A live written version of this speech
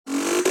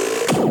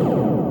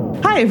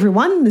Hi,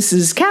 everyone. This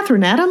is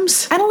Catherine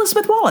Adams and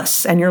Elizabeth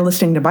Wallace, and you're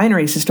listening to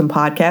Binary System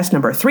Podcast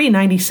number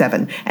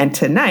 397. And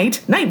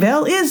tonight, Night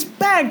Vale is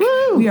back.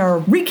 Woo! We are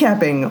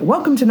recapping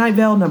Welcome to Night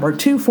Vale number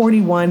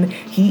 241.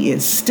 He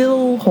is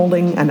still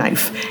holding a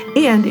knife.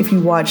 And if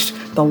you watched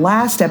the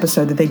last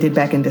episode that they did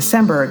back in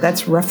December,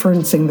 that's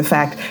referencing the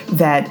fact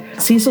that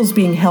Cecil's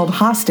being held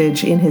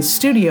hostage in his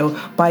studio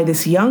by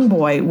this young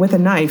boy with a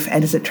knife.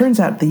 And as it turns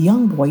out, the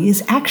young boy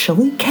is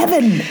actually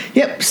Kevin.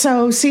 Yep.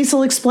 So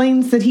Cecil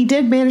explains that he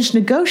did manage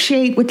to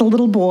negotiate with the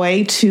little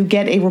boy to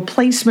get a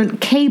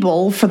replacement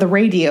cable for the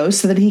radio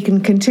so that he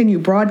can continue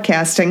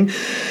broadcasting.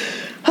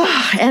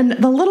 And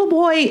the little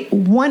boy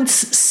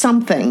wants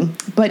something,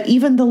 but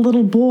even the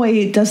little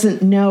boy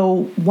doesn't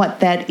know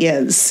what that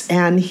is.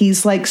 And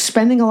he's like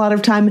spending a lot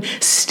of time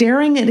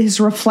staring at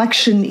his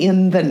reflection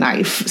in the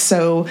knife.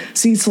 So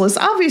Cecil is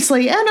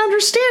obviously and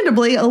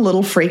understandably a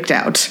little freaked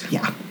out.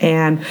 Yeah.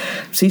 And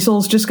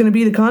Cecil's just going to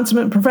be the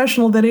consummate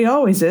professional that he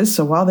always is.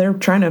 So while they're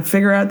trying to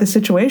figure out the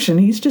situation,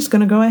 he's just going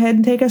to go ahead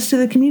and take us to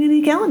the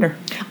community calendar.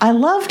 I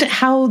loved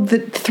how the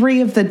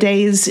three of the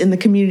days in the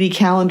community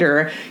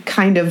calendar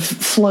kind of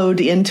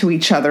flowed into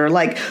each other.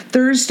 Like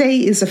Thursday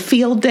is a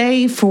field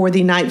day for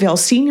the Night Vale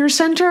Senior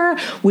Center,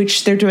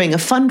 which they're doing a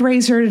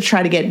fundraiser to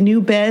try to get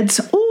new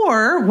beds.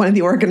 Or one of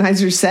the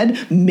organizers said,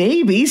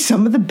 maybe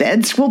some of the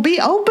beds will be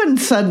open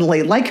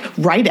suddenly, like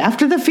right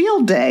after the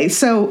field day.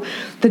 So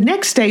the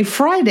next day,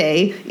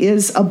 Friday,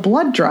 is a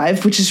blood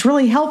drive, which is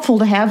really helpful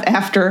to have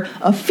after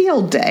a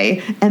field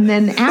day. And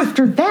then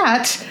after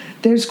that,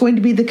 there's going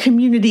to be the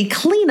community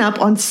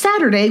cleanup on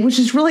Saturday, which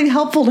is really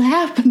helpful to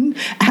happen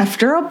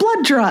after a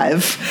blood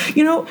drive.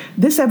 You know,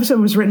 this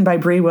episode was written by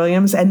Bree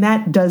Williams, and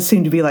that does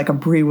seem to be like a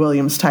Bree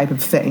Williams type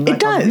of thing. Like it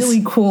does. A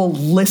really cool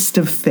list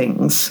of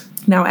things.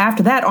 Now,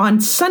 after that, on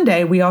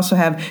Sunday, we also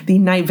have the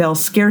Night Vale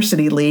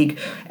Scarcity League,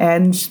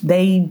 and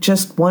they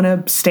just want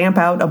to stamp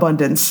out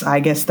abundance.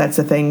 I guess that's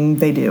the thing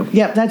they do.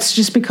 Yep, that's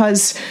just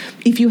because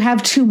if you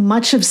have too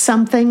much of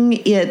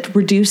something, it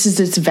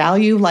reduces its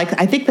value. Like,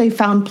 I think they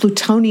found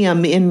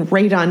plutonium in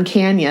Radon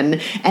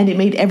Canyon, and it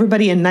made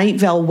everybody in Night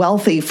Vale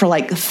wealthy for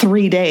like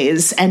 3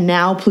 days, and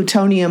now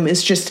plutonium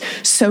is just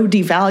so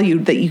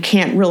devalued that you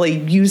can't really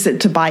use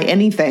it to buy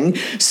anything.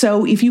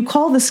 So if you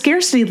call the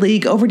Scarcity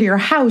League over to your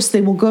house,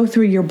 they will go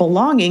through your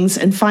belongings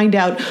and find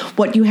out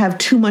what you have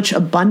too much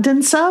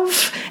abundance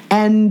of,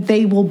 and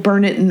they will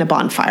burn it in a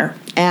bonfire.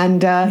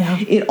 And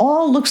It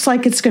all looks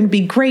like it's going to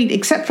be great,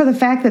 except for the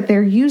fact that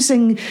they're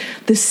using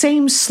the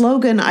same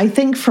slogan, I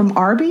think, from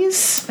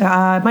Arby's. It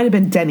might have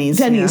been Denny's.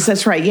 Denny's,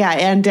 that's right, yeah.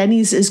 And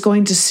Denny's is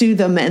going to sue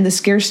them, and the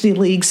Scarcity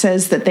League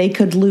says that they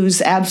could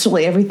lose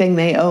absolutely everything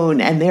they own,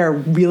 and they're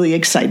really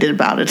excited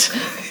about it.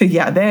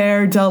 Yeah,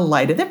 they're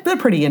delighted. They're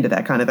pretty into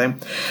that kind of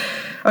thing.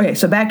 Okay,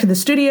 so back to the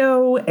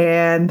studio,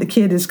 and the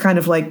kid is kind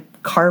of like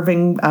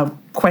carving a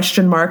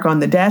question mark on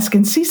the desk,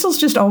 and Cecil's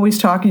just always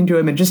talking to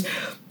him in just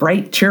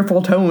bright,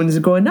 cheerful tones,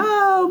 going,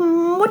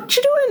 what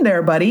you doing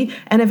there, buddy?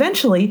 And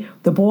eventually,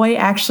 the boy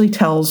actually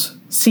tells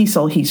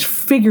Cecil he's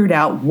figured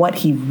out what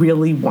he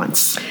really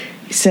wants.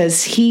 He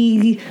says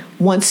he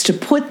wants to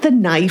put the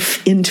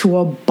knife into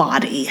a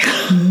body.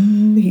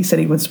 He said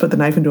he wants to put the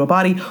knife into a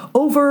body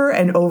over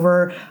and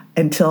over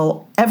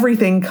until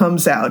everything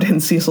comes out,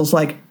 and Cecil's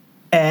like,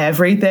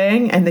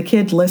 everything? And the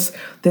kid lists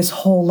this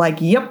whole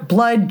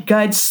blood,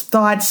 guts,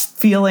 thoughts,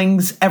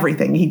 feelings,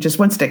 everything. He just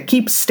wants to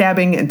keep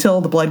stabbing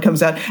until the blood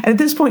comes out. And at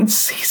this point,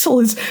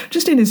 Cecil is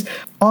just in his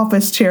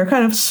office chair,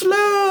 kind of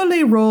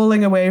slowly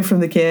rolling away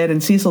from the kid.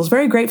 And Cecil's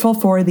very grateful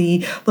for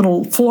the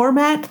little floor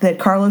mat that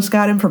Carlos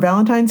got him for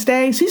Valentine's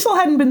Day. Cecil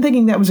hadn't been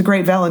thinking that was a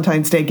great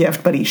Valentine's Day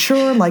gift, but he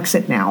sure likes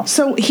it now.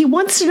 So he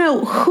wants to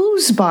know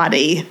whose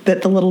body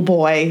that the little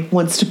boy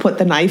wants to put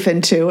the knife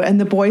into. And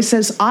the boy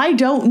says, I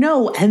don't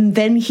know. And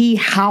then he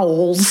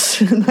howls.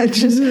 That's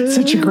just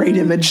such a great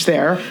image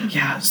there.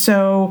 Yeah,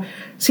 so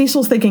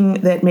Cecil's thinking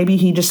that maybe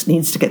he just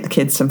needs to get the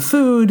kids some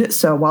food.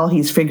 So while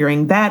he's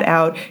figuring that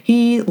out,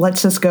 he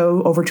lets us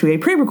go over to a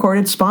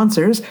pre-recorded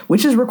sponsors,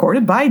 which is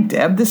recorded by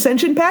Deb the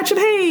Sentient Patch of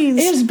Haze.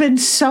 It has been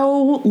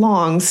so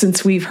long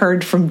since we've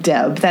heard from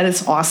Deb. That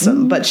is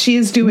awesome. But she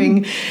is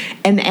doing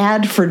an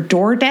ad for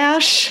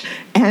DoorDash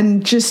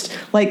and just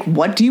like,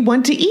 what do you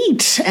want to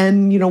eat?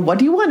 And, what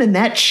do you want? And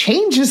that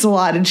changes a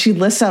lot. And she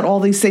lists out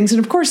all these things.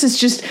 And of course, it's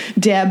just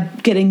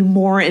Deb getting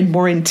more and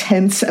more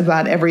intense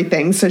about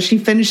everything. So she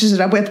finishes it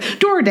up with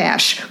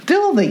DoorDash,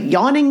 fill the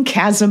yawning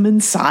chasm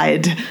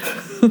inside.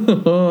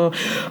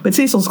 But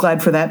Cecil's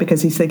glad for that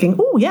because he's thinking,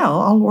 oh, yeah,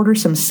 I'll order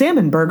some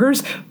salmon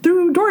burgers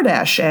through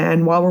DoorDash.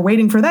 And while we're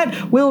waiting for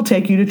that, we'll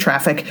take you to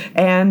traffic.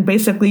 And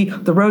basically,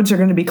 the roads are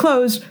going to be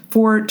closed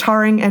for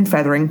tarring and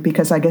feathering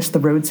because I guess the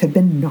roads have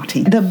been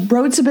naughty. The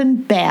roads have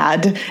been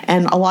bad,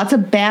 and lots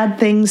of bad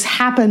things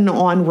happen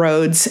on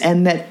roads,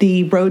 and that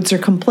the roads are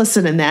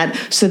complicit in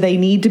that. So they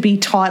need to be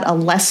taught a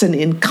lesson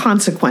in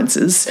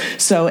consequences.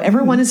 So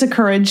everyone is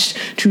encouraged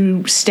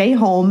to stay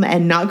home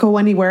and not go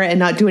anywhere and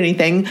not do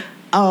anything.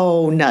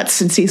 oh,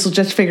 nuts. And Cecil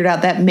just figured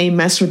out that may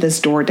mess with his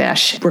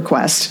DoorDash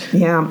request.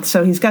 Yeah,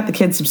 so he's got the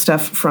kid some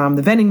stuff from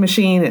the vending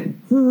machine.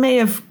 It may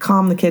have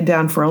calmed the kid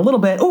down for a little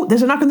bit. Oh,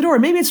 there's a knock on the door.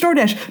 Maybe it's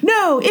DoorDash.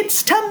 No,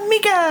 it's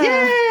Tamika.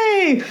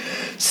 Yay!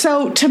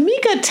 So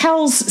Tamika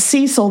tells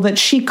Cecil that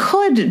she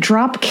could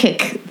drop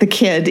kick the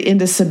kid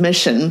into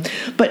submission,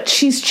 but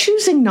she's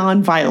choosing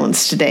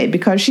nonviolence today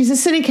because she's a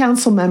city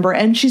council member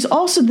and she's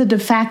also the de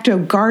facto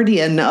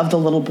guardian of the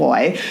little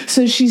boy.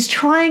 So she's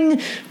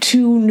trying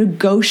to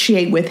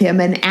negotiate with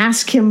him and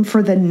ask him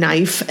for the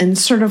knife and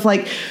sort of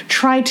like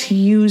try to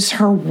use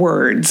her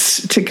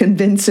words to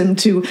convince him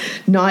to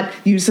not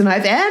use the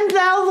knife. And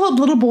now the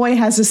little boy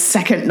has a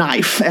second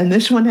knife, and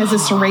this one has a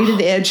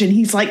serrated edge, and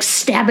he's like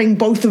stabbing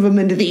both of them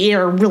into the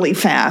air really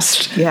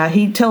fast. Yeah,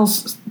 he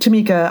tells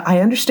Tamika, I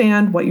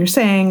understand what you're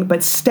saying,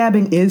 but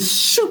stabbing is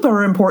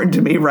super important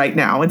to me right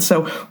now. And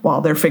so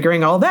while they're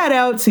figuring all that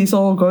out,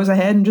 Cecil goes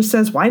ahead and just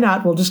says, why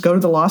not? We'll just go to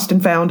the lost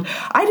and found.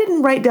 I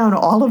didn't write down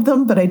all of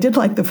them, but I did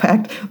like the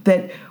fact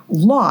that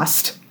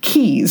lost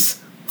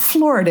keys,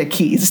 Florida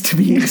keys to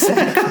be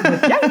exact.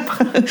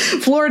 Yep.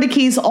 Florida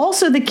keys,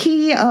 also the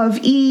key of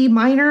E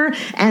minor,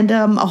 and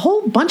a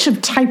whole bunch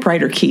of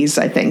typewriter keys,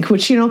 I think,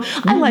 which,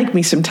 I like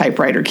me some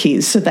typewriter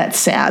keys, so that's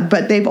sad.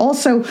 But they've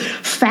also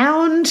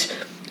found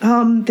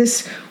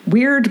this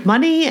weird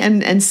money,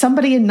 and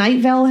somebody in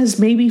Night Vale has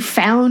maybe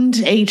found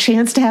a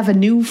chance to have a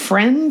new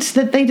friend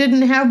that they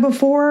didn't have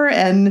before.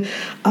 And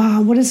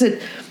what is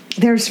it?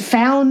 There's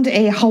found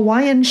a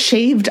Hawaiian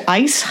shaved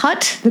ice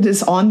hut that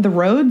is on the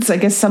roads. I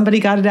guess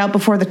somebody got it out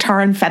before the tar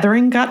and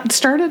feathering got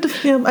started.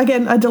 Yeah,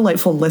 again, a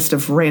delightful list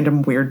of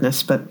random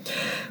weirdness, but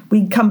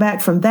we come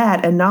back from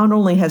that, and not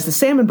only has the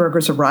salmon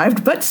burgers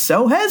arrived, but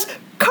so has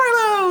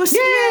Carlos!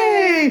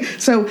 Yay!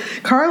 So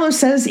Carlos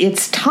says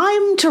it's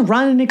time to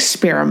run an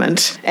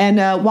experiment. And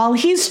while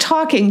he's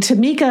talking,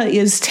 Tamika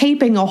is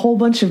taping a whole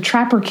bunch of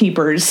trapper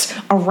keepers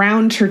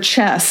around her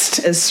chest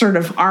as sort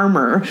of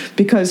armor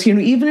because,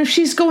 even if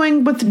she's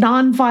going with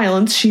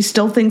nonviolence, she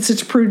still thinks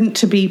it's prudent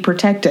to be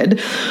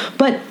protected.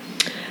 But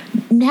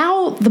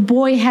now the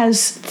boy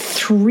has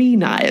 3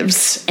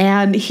 knives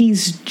and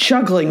he's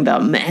juggling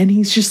them and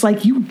he's just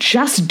like, you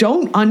just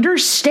don't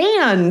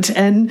understand.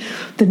 And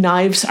the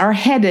knives are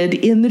headed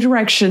in the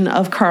direction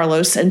of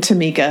Carlos and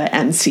Tamika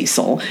and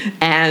Cecil.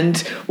 And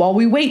while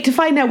we wait to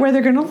find out where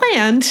they're going to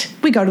land,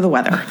 we go to the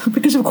weather.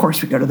 Because of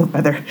course we go to the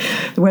weather.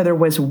 The weather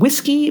was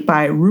Whiskey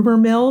by Rumor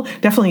Mill.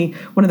 Definitely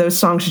one of those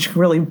songs that you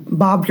can really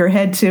bob your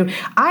head to.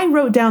 I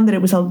wrote down that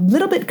it was a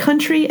little bit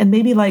country and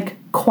maybe like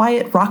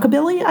quiet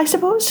rockabilly, I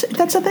suppose, if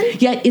that's a thing.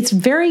 Yeah, it's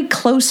very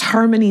close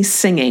harmony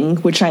singing,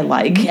 which I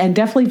like, and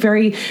definitely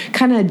very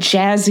kind of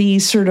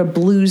jazzy, sort of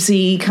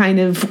bluesy kind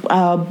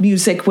of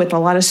music with a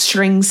lot of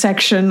string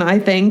section, I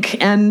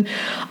think. And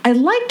I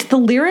liked the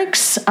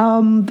lyrics.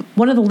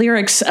 One of the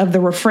lyrics of the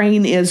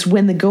refrain is,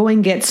 when the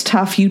going gets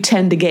tough, you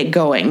tend to get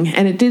going.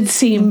 And it did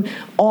seem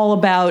all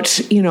about,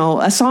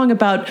 a song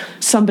about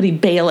somebody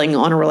bailing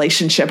on a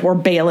relationship or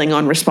bailing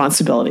on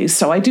responsibilities.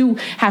 So I do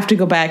have to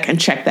go back and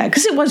check that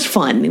because it was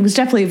fun. It was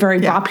definitely a very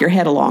bop your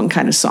head along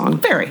kind of song.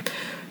 Very.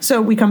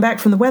 So we come back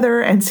from the weather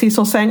and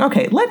Cecil's saying,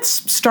 okay, let's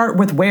start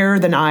with where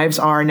the knives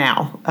are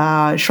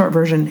now. Short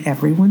version,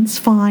 everyone's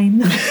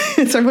fine.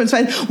 Everyone's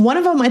fine. One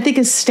of them, I think,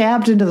 is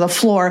stabbed into the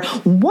floor.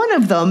 One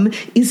of them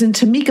is in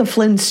Tamika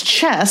Flynn's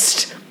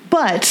chest,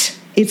 but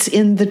it's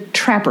in the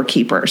trapper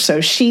keeper.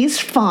 So she's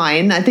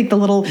fine. I think the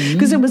little,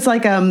 because it was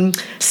like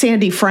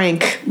Sandy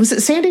Frank. Was it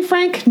Sandy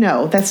Frank?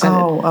 No, that's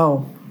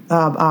not it.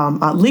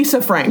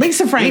 Lisa Frank.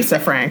 Lisa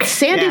Frank.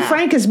 Sandy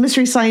Frank is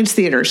Mystery Science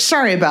Theater.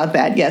 Sorry about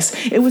that. Yes,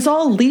 it was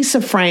all Lisa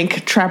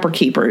Frank trapper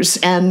keepers,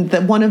 and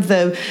one of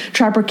the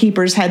trapper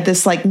keepers had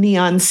this like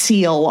neon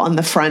seal on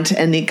the front,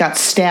 and it got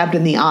stabbed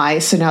in the eye.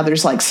 So now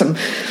there's like some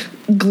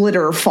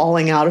glitter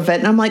falling out of it,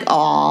 and I'm like,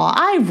 "Aw,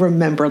 I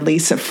remember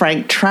Lisa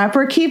Frank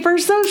trapper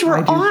keepers. Those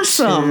were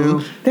awesome.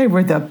 Too. They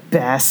were the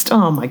best.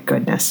 Oh my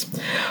goodness."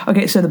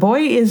 Okay, so the boy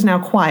is now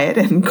quiet,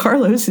 and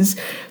Carlos is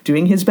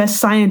doing his best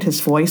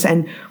scientist voice,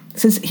 and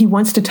says he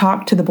wants to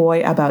talk to the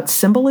boy about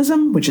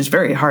symbolism, which is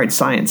very hard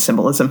science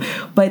symbolism,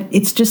 but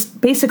it's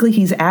just basically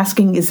he's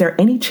asking, is there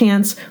any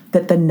chance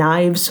that the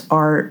knives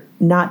are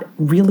not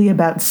really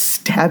about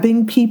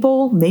stabbing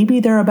people? Maybe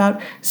they're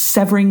about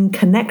severing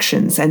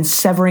connections and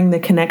severing the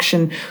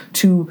connection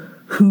to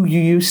who you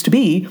used to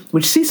be,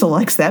 which Cecil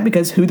likes that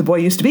because who the boy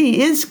used to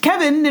be is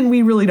Kevin, and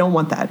we really don't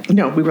want that.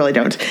 No, we really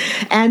don't.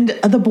 And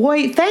the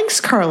boy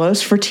thanks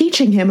Carlos for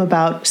teaching him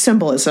about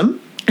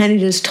symbolism. And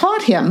it has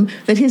taught him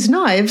that his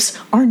knives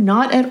are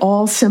not at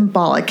all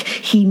symbolic.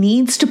 He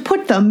needs to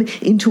put them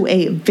into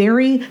a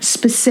very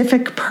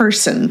specific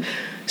person.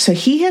 So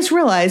he has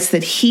realized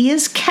that he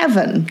is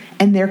Kevin,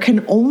 and there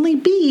can only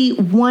be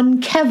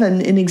one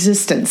Kevin in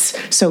existence.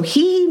 So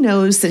he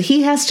knows that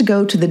he has to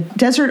go to the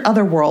desert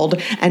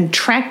otherworld and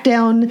track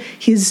down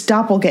his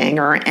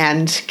doppelganger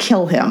and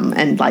kill him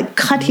and like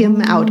cut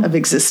him out of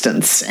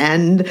existence.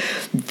 And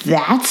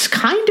that's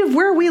kind of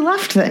where we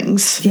left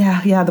things.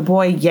 Yeah, the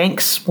boy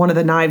yanks one of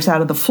the knives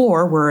out of the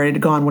floor where it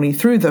had gone when he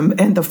threw them,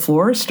 and the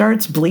floor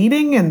starts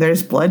bleeding and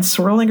there's blood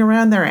swirling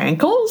around their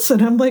ankles.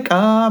 And I'm like,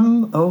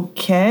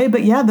 okay.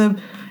 But yeah, the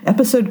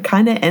episode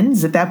kind of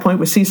ends at that point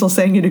with Cecil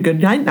saying you a good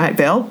night, Night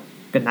Vale.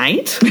 Good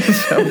night.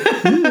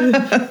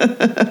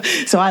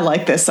 So I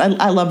like this.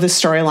 I love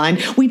this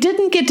storyline. We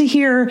didn't get to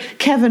hear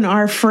Kevin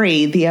R.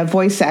 Free, the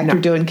voice actor,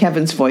 doing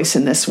Kevin's voice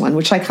in this one,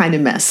 which I kind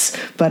of miss.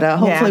 But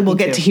hopefully we'll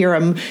get to hear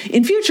him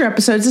in future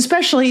episodes,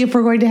 especially if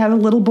we're going to have a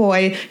little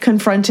boy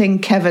confronting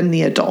Kevin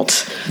the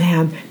adult.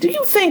 Man, do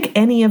you think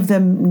any of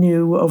them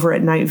knew over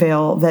at Night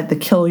Vale that the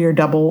kill your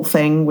double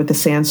thing with the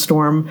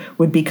sandstorm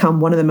would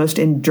become one of the most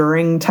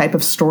enduring type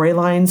of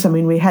storylines? I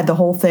mean, we had the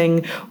whole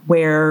thing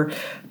where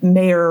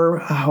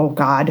Mayor, oh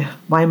God,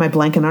 why am I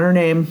blanking on her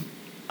name?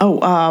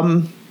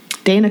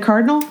 Dana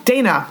Cardinal?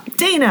 Dana,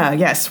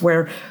 yes,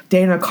 where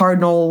Dana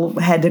Cardinal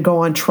had to go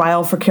on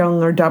trial for killing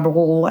her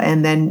double,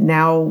 and then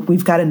now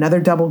we've got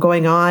another double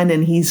going on,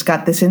 and he's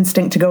got this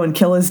instinct to go and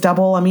kill his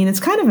double. I mean, it's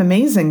kind of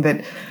amazing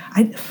that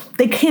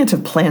they can't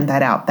have planned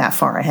that out that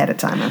far ahead of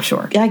time, I'm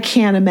sure. I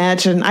can't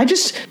imagine.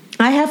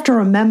 I have to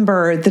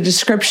remember the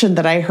description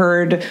that I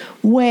heard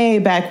way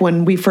back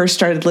when we first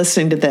started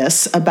listening to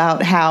this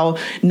about how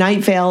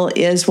Night Vale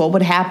is what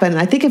would happen.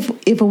 I think if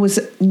it was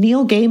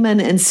Neil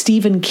Gaiman and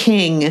Stephen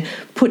King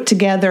put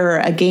together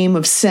a game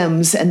of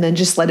Sims and then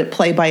just let it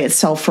play by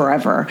itself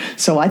forever.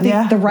 So I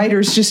think the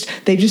writers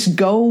just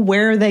go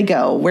where they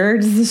go. Where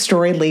does the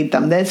story lead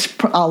them? That's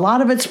a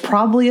lot of it's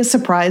probably a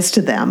surprise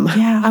to them.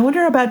 Yeah, I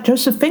wonder about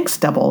Joseph Fink's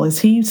double. Is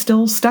he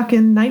still stuck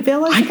in Night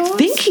Vale? I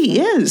think he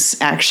is,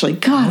 actually.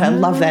 God, I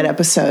love that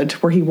episode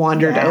where he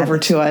wandered over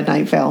to a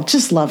Night Vale.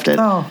 Just loved it.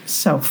 Oh,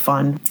 so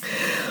fun.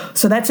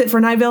 So that's it for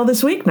Night Vale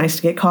this week. Nice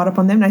to get caught up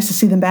on them. Nice to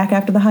see them back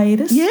after the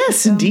hiatus.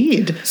 Yes,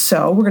 indeed.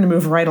 So we're going to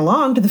move right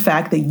along to the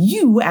fact that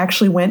you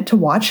actually went to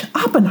watch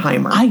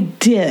Oppenheimer. I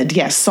did,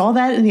 yes. Saw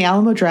that in the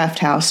Alamo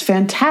Drafthouse.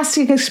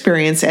 Fantastic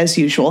experience as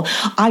usual.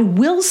 I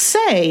will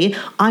say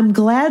I'm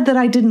glad that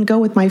I didn't go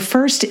with my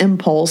first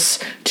impulse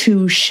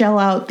to shell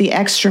out the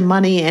extra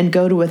money and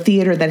go to a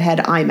theater that had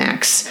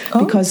IMAX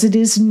because it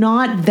is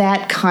not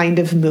that kind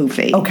of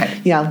movie. Okay.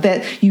 Yeah,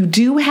 that you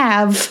do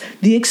have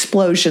the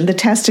explosion, the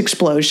test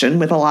explosion,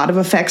 with a lot of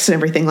effects and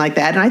everything like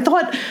that. And I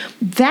thought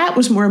that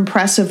was more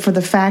impressive for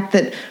the fact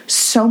that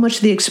so much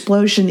of the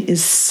explosion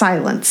is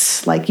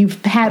silence. Like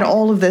you've had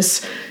all of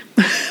this.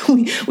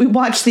 We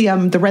watched the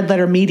Red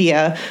Letter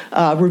Media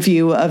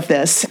review of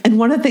this, and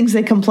one of the things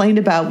they complained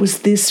about was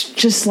this,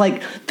 just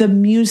like the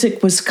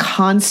music was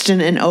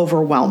constant and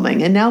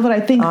overwhelming. And now that I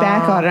think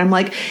back on it, I'm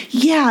like,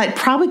 yeah, it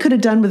probably could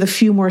have done with a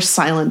few more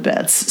silent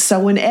bits. So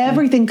when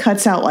everything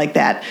cuts out like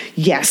that,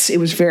 yes, it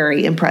was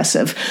very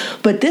impressive.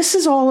 But this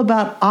is all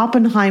about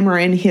Oppenheimer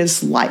and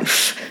his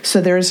life. So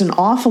there's an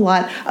awful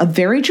lot of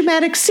very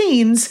dramatic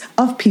scenes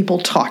of people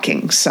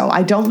talking. So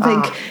I don't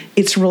think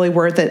it's really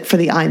worth it for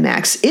the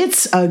IMAX.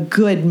 It's a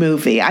good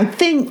movie. I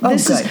think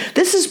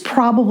this is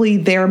probably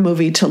their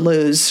movie to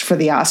lose for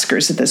the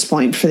Oscars at this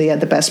point for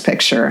the Best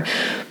Picture.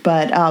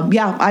 But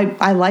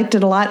I liked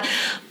it a lot.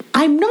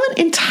 I'm not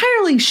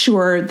entirely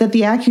sure that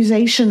the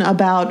accusation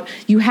about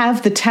you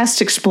have the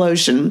test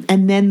explosion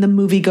and then the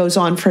movie goes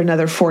on for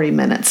another 40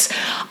 minutes.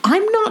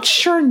 I'm not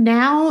sure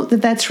now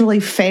that that's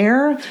really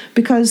fair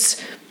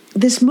because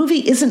this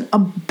movie isn't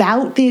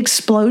about the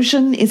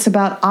explosion. It's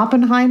about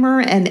Oppenheimer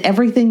and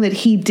everything that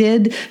he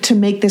did to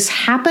make this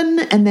happen.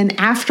 And then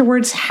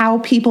afterwards, how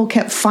people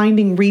kept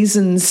finding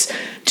reasons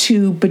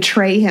to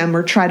betray him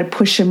or try to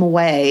push him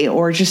away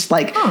or just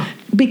like,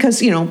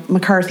 because,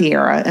 McCarthy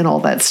era and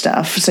all that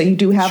stuff. So you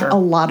do have a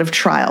lot of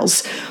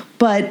trials.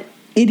 But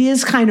it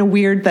is kind of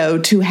weird, though,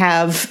 to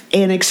have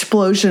an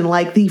explosion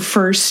like the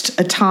first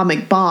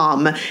atomic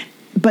bomb,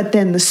 but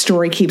then the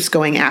story keeps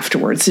going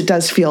afterwards. It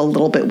does feel a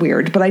little bit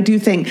weird, but I do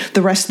think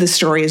the rest of the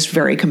story is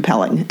very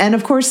compelling. And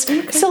of course,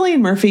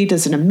 Cillian Murphy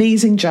does an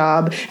amazing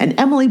job, and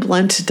Emily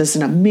Blunt does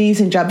an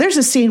amazing job. There's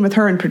a scene with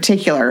her in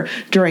particular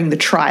during the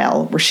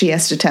trial where she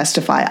has to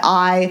testify.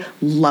 I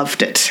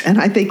loved it, and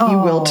I think you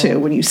will too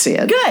when you see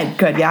it.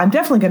 Good. Yeah, I'm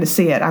definitely going to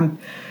see it. I'm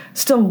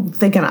still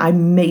thinking I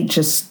may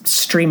just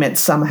stream it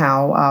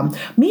somehow.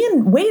 Me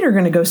and Wade are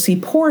going to go see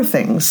Poor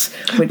Things,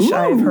 which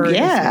I've heard.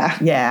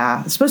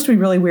 It's supposed to be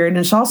really weird. And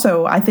it's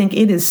also, I think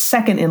it is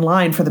second in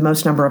line for the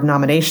most number of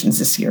nominations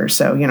this year.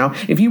 So,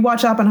 if you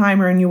watch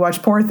Oppenheimer and you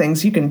watch Poor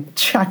Things, you can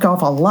check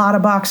off a lot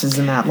of boxes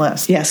in that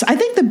list. Yes. I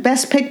think the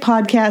Best Pick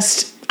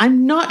podcast,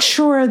 I'm not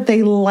sure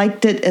they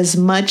liked it as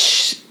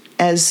much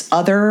as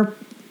other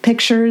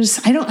pictures.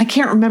 I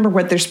can't remember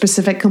what their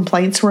specific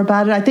complaints were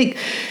about it. I think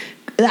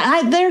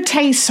their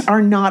tastes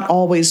are not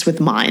always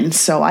with mine,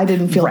 so I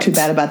didn't feel too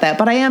bad about that.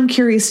 But I am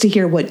curious to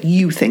hear what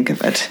you think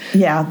of it.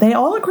 Yeah, they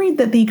all agreed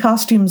that the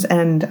costumes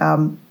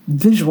and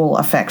visual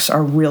effects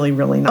are really,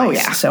 really nice. Oh,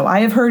 yeah. So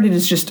I have heard it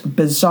is just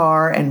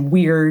bizarre and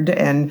weird,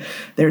 and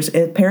there's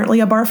apparently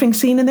a barfing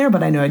scene in there,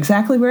 but I know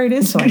exactly where it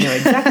is, so I know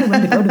exactly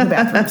when to go to the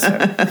bathroom.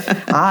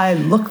 So I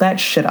look that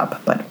shit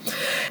up. But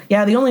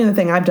yeah, the only other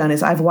thing I've done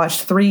is I've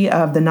watched 3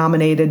 of the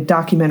nominated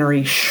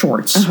documentary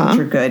shorts, which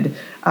are good.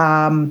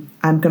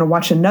 I'm going to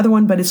watch another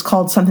one, but it's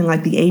called something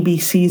like The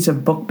ABCs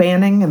of Book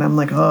Banning, and I'm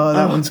like,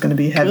 that one's going to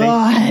be heavy.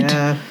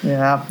 God.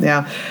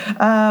 Yeah.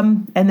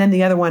 And then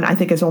the other one I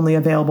think is only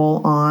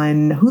available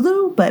on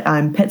Hulu, but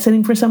I'm pet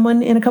sitting for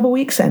someone in a couple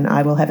weeks, and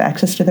I will have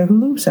access to their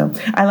Hulu. So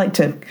I like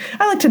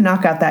to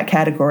knock out that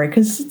category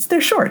because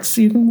they're shorts.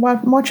 You can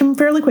watch them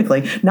fairly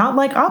quickly. Not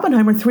like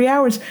Oppenheimer, 3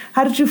 hours.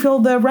 How did you feel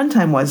the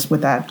runtime was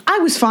with that? I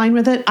was fine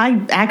with it.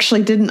 I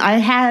actually didn't. I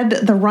had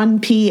the Run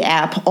P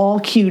app all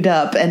queued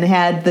up and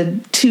had the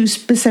 2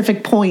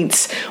 specific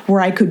points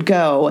where I could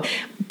go,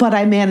 but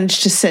I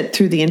managed to sit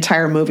through the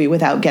entire movie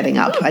without getting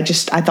up. I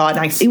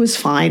thought it was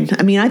fine.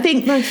 I mean, I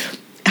think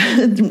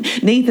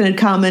Nathan had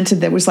commented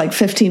there was like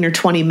 15 or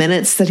 20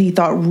 minutes that he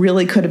thought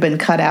really could have been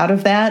cut out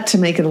of that to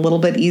make it a little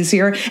bit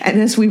easier.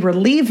 And as we were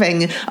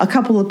leaving, a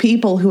couple of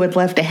people who had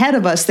left ahead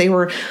of us, they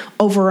were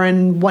over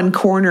in one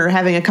corner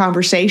having a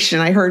conversation.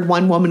 I heard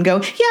one woman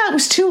go, yeah, it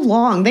was too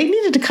long. They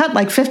needed to cut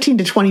like 15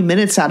 to 20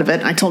 minutes out of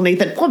it. And I told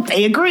Nathan, well,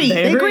 they agree.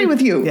 They agree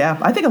with you. Yeah,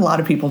 I think a lot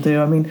of people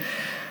do. I mean,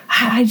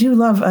 I do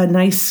love a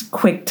nice,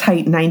 quick,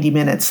 tight 90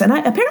 minutes. And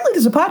apparently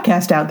there's a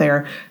podcast out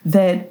there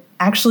that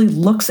actually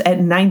looks at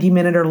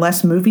 90-minute or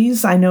less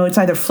movies. I know it's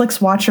either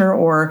Flix Watcher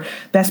or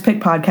Best Pick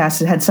Podcast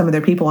that had some of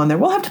their people on there.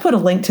 We'll have to put a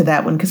link to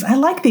that one because I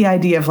like the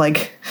idea of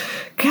like,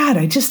 God,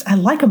 I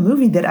like a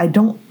movie that I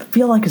don't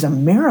feel like is a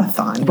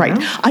marathon. Right.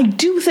 Know? I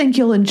do think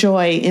you'll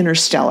enjoy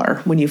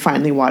Interstellar when you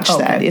finally watch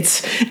that.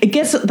 It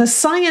gets the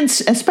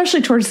science,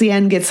 especially towards the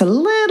end, gets a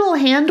little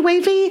hand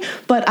wavy,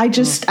 but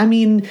I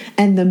mean,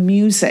 and the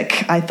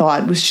music I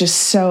thought was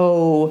just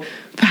so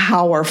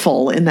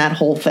powerful in that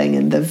whole thing,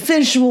 and the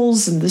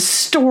visuals and the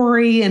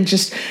story and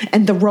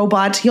the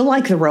robot. You'll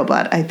like the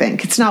robot, I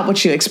think. It's not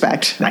what you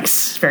expect.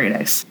 Nice. Very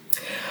nice.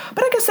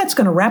 But I guess that's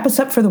going to wrap us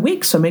up for the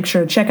week, so make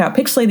sure to check out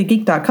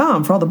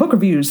pixelatedgeek.com for all the book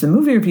reviews, the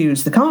movie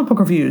reviews, the comic book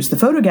reviews, the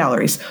photo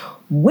galleries.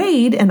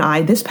 Wade and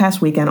I, this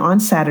past weekend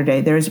on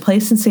Saturday, there is a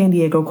place in San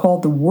Diego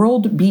called the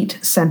World Beat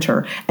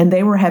Center, and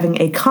they were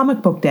having a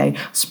comic book day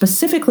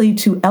specifically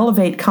to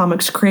elevate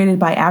comics created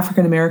by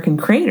African-American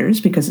creators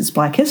because it's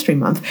Black History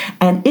Month,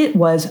 and it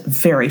was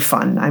very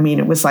fun. I mean,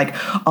 it was like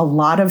a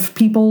lot of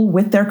people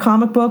with their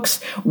comic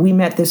books. We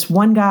met this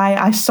one guy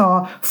I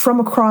saw from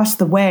across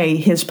the way,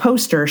 his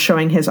poster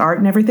showing his art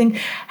and everything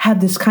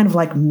had this kind of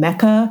like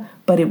mecha,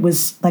 but it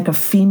was like a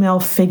female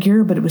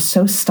figure, but it was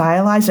so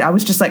stylized. I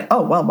was just like,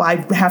 oh, well, I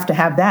have to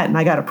have that. And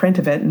I got a print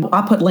of it. And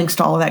I'll put links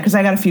to all of that because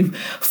I got a few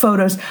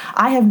photos.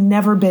 I have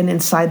never been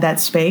inside that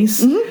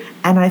space. Mm-hmm.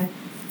 And I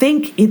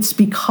think it's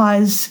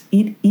because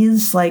it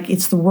is like,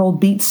 it's the World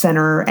Beat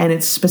Center and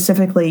it's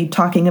specifically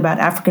talking about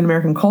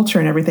African-American culture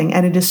and everything.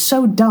 And it is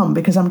so dumb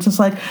because I'm just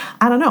like,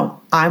 I don't know.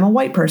 I'm a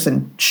white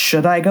person.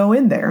 Should I go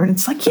in there? And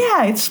it's like,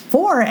 yeah, it's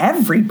for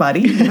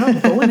everybody. You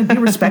know, go in and be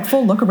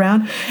respectful, look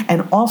around.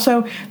 And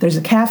also there's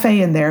a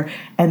cafe in there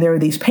and there are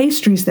these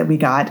pastries that we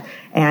got,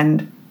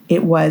 and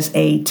it was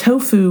a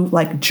tofu,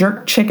 like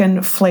jerk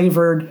chicken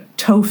flavored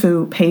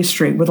tofu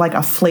pastry with like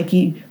a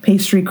flaky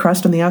pastry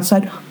crust on the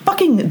outside.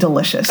 Fucking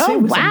delicious. Oh,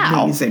 it was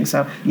wow. amazing.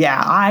 So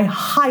yeah, I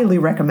highly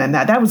recommend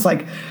that. That was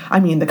like, I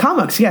mean, the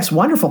comics, yes,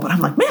 wonderful, but I'm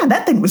like, man,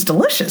 that thing was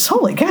delicious.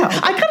 Holy cow.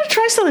 I gotta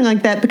try something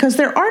like that because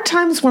there are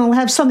times when I'll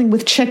have something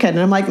with chicken and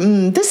I'm like,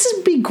 this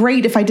would be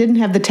great if I didn't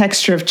have the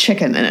texture of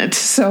chicken in it.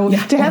 So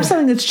to have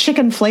something that's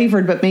chicken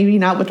flavored, but maybe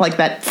not with like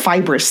that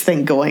fibrous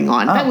thing going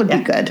on, that would be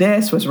good.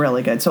 This was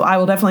really good. So I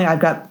will definitely, I've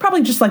got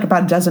probably just like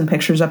about a dozen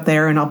pictures up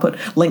there, and I'll put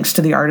links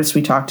to the artists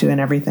we talked to and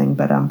everything.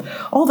 But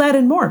all that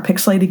and more,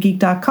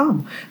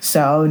 pixelatedgeek.com.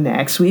 So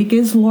next week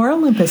is Lore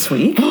Olympus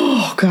week.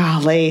 Oh,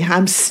 golly.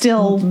 I'm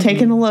still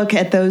taking a look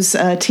at those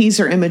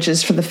teaser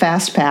images for the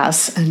Fast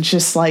Pass and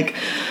just like,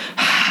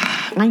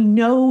 I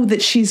know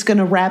that she's going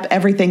to wrap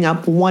everything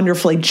up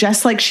wonderfully,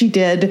 just like she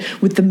did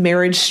with the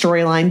marriage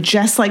storyline,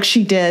 just like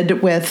she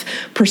did with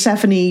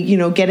Persephone, you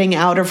know, getting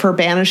out of her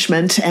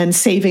banishment and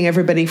saving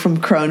everybody from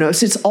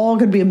Kronos. It's all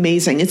going to be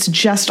amazing. It's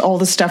just all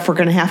the stuff we're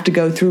going to have to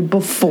go through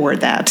before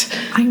that.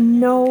 I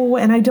know,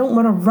 and I don't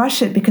want to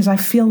rush it because I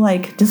feel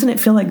like, doesn't it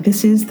feel like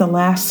this is the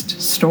last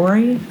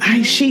story?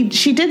 She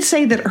did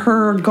say that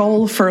her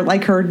goal for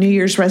like her New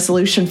Year's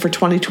resolution for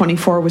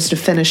 2024 was to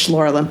finish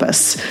Lore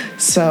Olympus.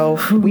 So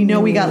we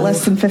know we got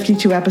less than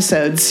 52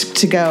 episodes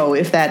to go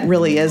if that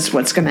really is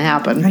what's going to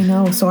happen. I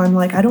know. So I'm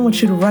like, I don't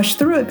want you to rush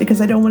through it because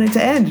I don't want it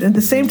to end. At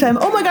the same time,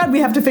 oh my God, we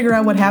have to figure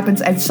out what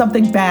happens, and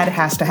something bad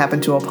has to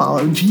happen to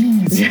Apollo.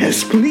 Jeez.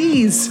 Yes,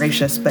 please.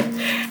 Gracious. But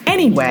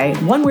anyway,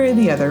 one way or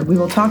the other, we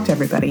will talk to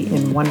everybody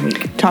in 1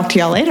 week. Talk to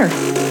y'all later.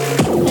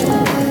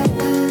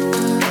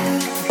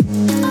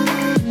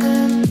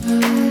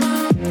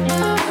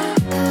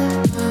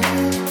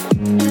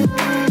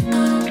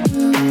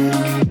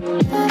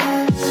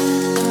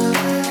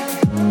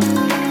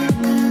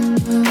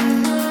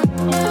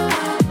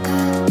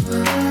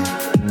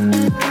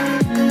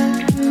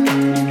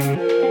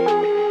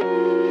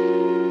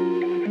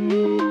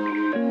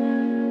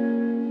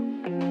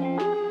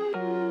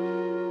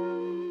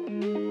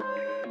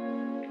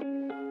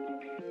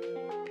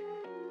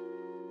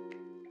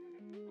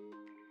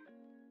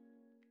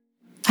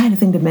 find a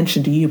thing to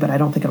mention to you, but I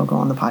don't think it'll go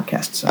on the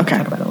podcast. So Okay.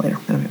 I'll talk about it later.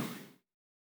 Anyway.